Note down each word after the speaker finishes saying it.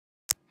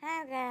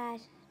Hi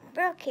guys,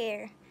 Brooke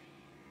here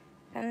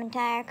from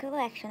Entire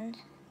Collections.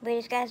 We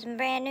just got some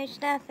brand new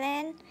stuff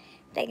in.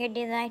 Figured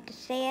you'd like to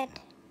see it.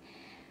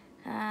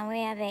 We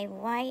have a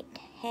white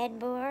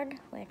headboard,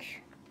 which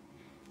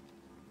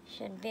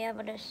should be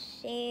able to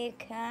see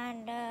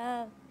kind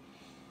of.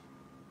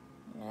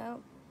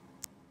 Nope.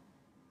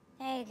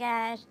 Hey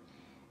guys,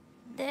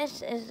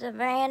 this is the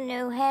brand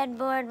new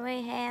headboard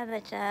we have.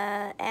 It's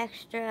a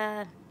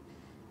extra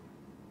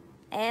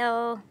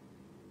L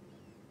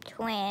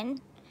twin.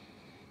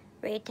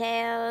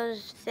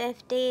 Retails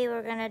 $50.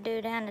 We're gonna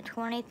do down to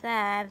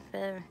 $25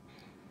 for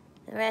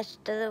the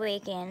rest of the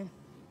weekend.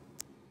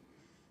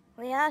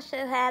 We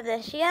also have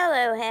this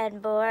yellow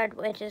headboard,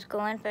 which is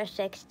going for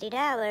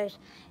 $60,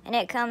 and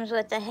it comes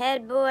with the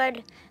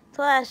headboard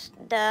plus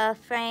the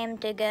frame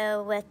to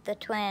go with the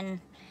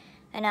twin,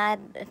 and I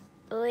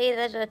believe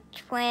there's a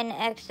twin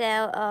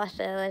XL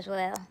also as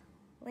well.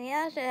 We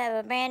also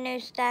have a brand new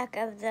stock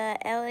of the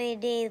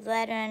LED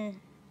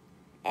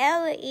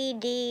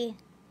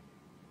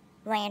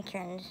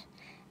lanterns,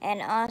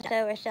 and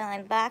also we're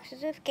selling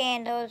boxes of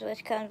candles,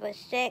 which comes with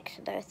 6.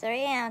 They're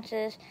 3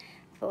 ounces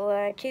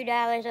for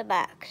 $2 a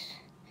box.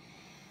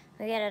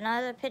 We got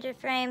another picture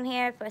frame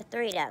here for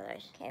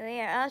 $3. Okay, we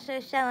are also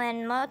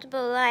selling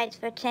multiple lights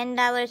for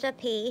 $10 a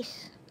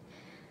piece.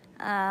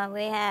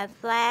 We have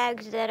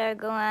flags that are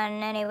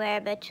going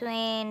anywhere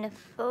between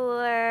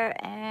 $4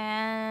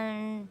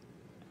 and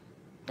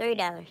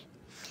 $3.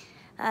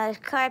 This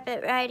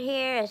carpet right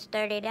here is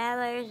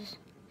 $30.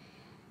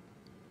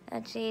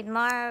 Let's see,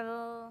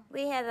 marble.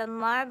 We have a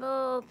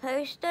marble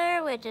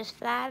poster, which is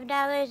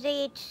 $5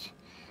 each.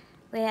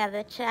 We have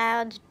a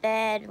child's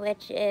bed,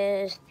 which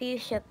is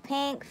fuchsia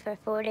pink for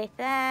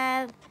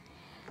 $45.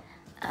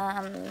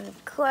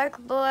 Cork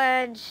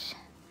boards,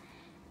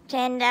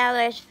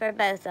 $10 for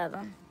both of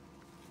them.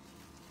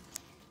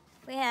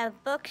 We have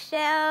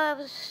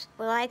bookshelves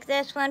like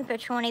this one for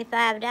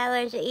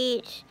 $25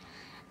 each.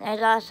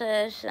 There's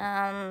also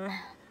some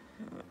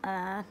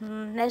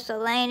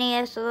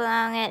miscellaneous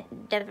along it,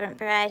 different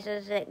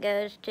prices it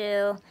goes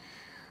to.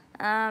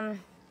 If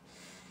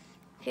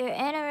you're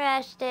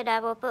interested, I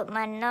will put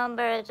my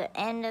number at the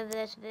end of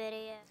this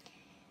video.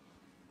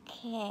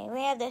 Okay,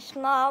 we have the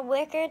small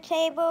wicker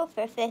table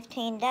for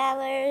 $15.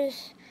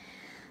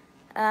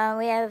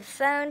 We have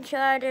phone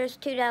chargers,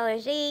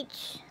 $2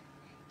 each.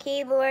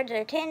 Keyboards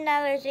are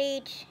 $10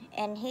 each,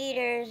 and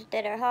heaters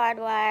that are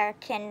hardwire,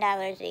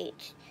 $10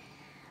 each.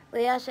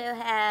 We also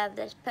have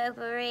this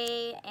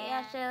potpourri, and we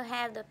also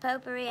have the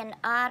potpourri and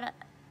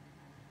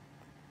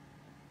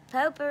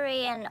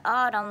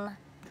autumn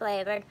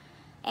flavored,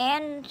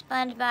 and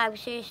SpongeBob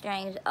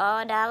shoestrings,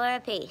 all $1 a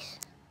piece.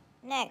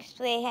 Next,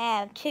 we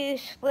have 2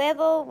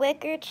 swivel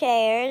wicker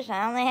chairs.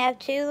 I only have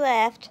 2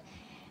 left.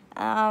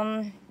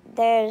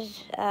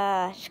 There's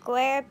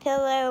square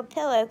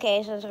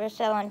pillowcases. We're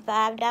selling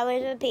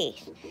 $5 a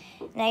piece.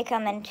 And they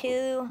come in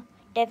 2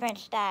 different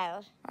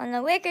styles. On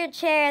the wicker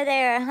chair,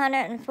 they're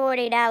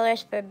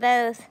 $140 for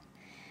both.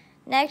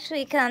 Next,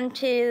 we come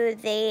to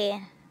the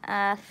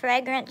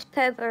fragrance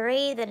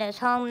potpourri that is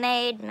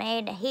homemade,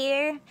 made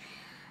here.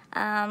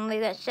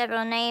 We've got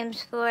several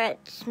names for it.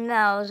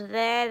 Smells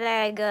very,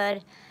 very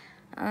good.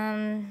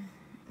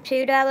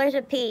 $2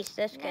 a piece.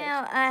 This goes.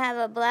 Now I have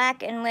a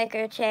black and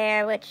wicker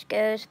chair, which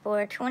goes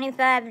for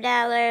 $25.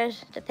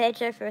 The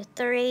picture for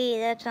 $3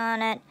 that's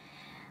on it.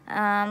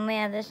 We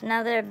have this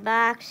another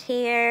box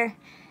here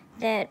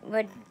that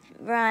would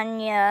run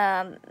you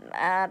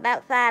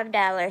about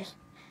 $5.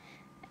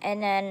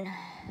 And then,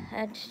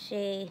 let's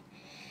see,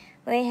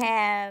 we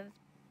have,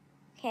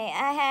 okay,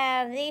 I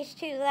have these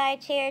 2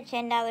 lights here,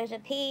 $10 a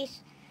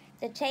piece.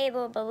 The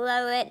table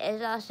below it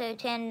is also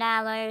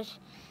 $10.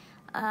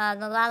 The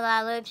La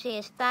La Loopsy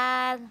is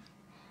 $5.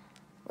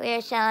 We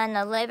are selling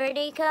the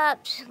Liberty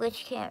cups,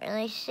 which you can't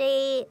really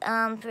see,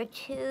 for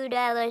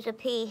 $2 a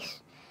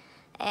piece.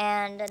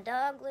 And the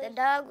dog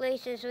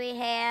leashes we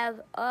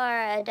have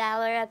are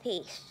 $1 a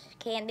piece.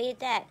 Can't beat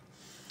that.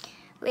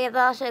 We have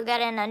also got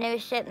in a new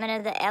shipment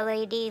of the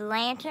LED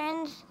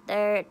lanterns.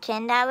 They're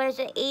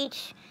 $10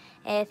 each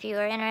if you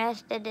are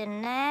interested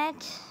in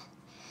that.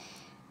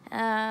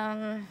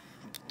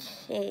 Let's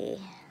see.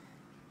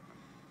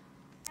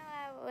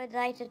 Now I would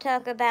like to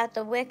talk about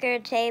the wicker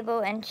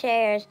table and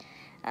chairs.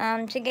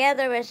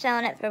 Together we're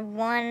selling it for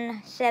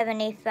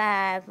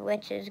 $175,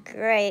 which is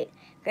great.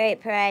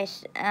 Great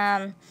price.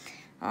 On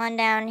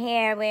down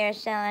here, we are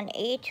selling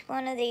each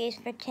one of these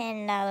for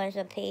 $10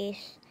 a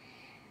piece.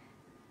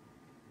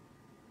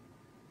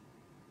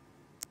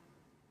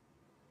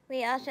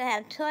 We also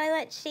have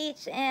toilet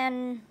seats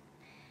in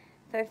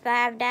for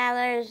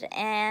 $5,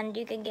 and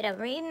you can get a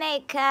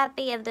remake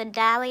copy of the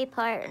Dolly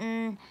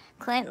Parton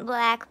Clint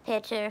Black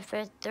picture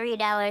for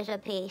 $3 a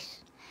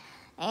piece.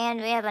 And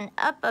we have an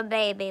Uppa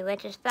Baby,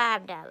 which is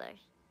 $5.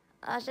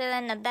 Also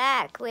in the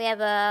back, we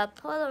have a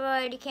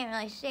Polaroid. You can't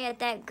really see it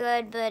that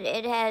good, but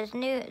it has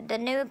the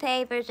new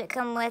papers that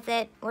come with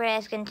it. We're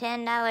asking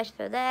 $10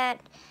 for that.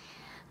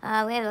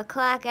 We have a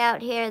clock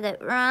out here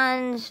that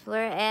runs. We're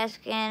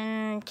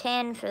asking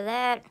 $10 for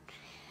that.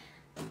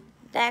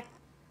 back.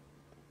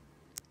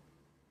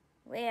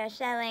 We are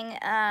selling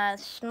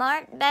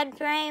smart bed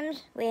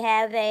frames. We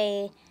have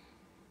a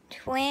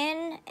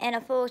twin and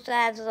a full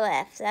size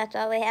left. That's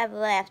all we have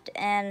left.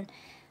 And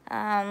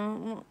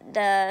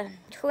the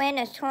twin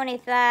is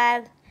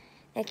 $25.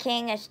 The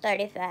king is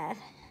 $35.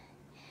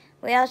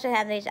 We also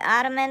have these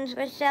ottomans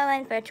we're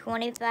selling for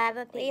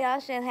 $25 a piece. We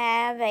also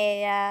have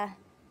a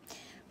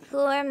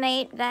floor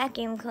mate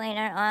vacuum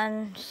cleaner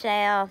on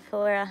sale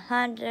for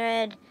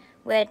 $100,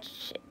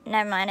 which,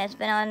 never mind, it's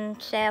been on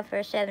sale for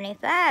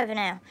 $75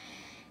 now.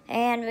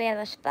 And we have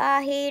a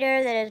spa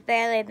heater that has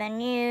barely been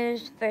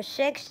used for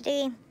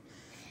 $60.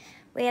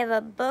 We have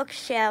a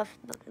bookcase.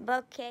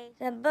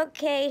 The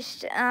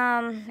bookcase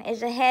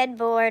is a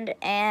headboard,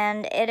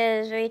 and it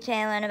is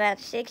retailing about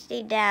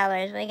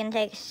 $60. We can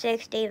take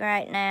 $60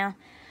 right now.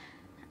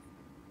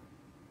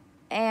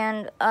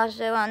 And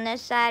also on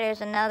this side,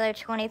 there's another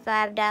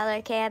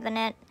 $25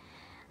 cabinet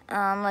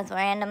with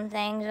random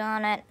things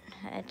on it.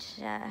 It's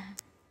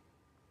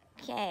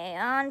okay.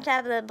 On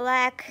top of the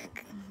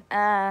black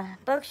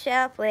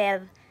bookshelf, we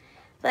have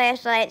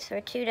flashlights for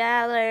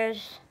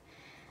 $2.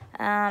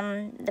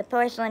 The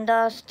porcelain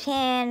doll's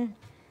 $10.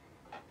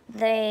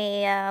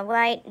 The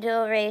white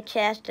jewelry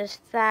chest is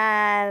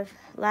 $5.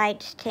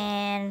 Lights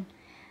 $10.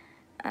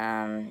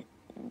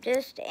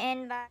 Just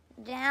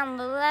down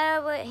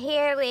below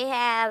here we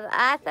have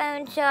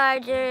iPhone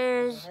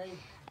chargers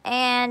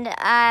and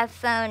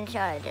iPhone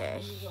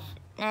chargers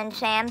and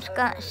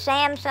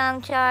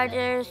Samsung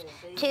chargers,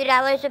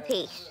 $2 a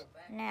piece.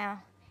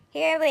 Now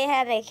here we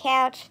have a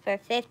couch for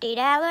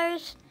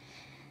 $50.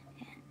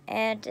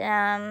 It's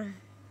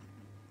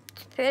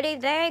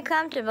very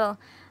comfortable.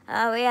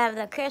 We have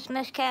the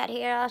Christmas cat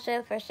here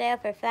also for sale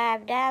for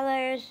 $5.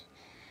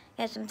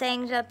 Got some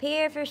things up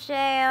here for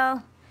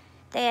sale.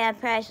 They have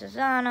prices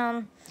on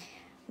them.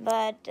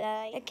 But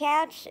the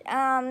couch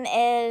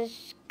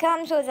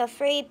comes with a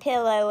free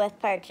pillow with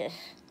purchase.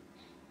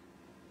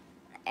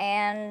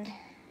 And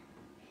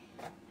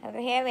over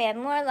here we have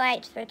more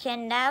lights for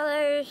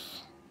 $10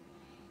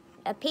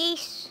 a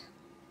piece.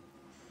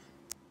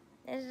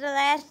 This is the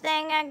last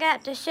thing I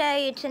got to show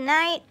you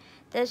tonight.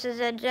 This is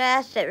a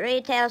dress that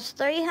retails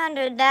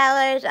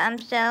 $300. I'm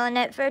selling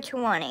it for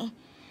 $20.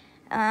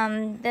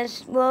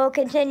 This will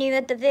continue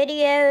with the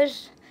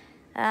videos.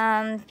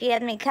 If you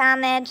have any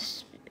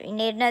comments, you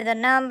need to know the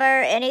number,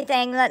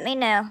 anything, let me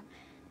know.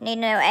 Need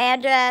to know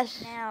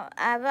address. Now,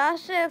 I've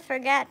also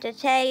forgot to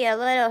tell you a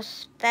little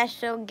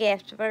special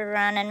gift we're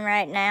running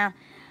right now.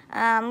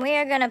 We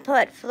are going to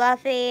put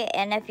Fluffy,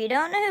 and if you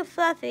don't know who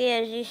Fluffy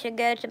is, you should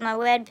go to my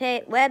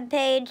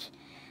webpage.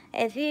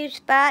 If you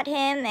spot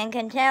him and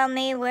can tell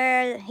me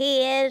where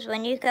he is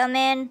when you come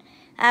in,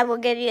 I will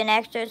give you an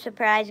extra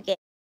surprise gift.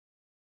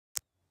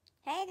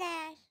 Hey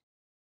guys.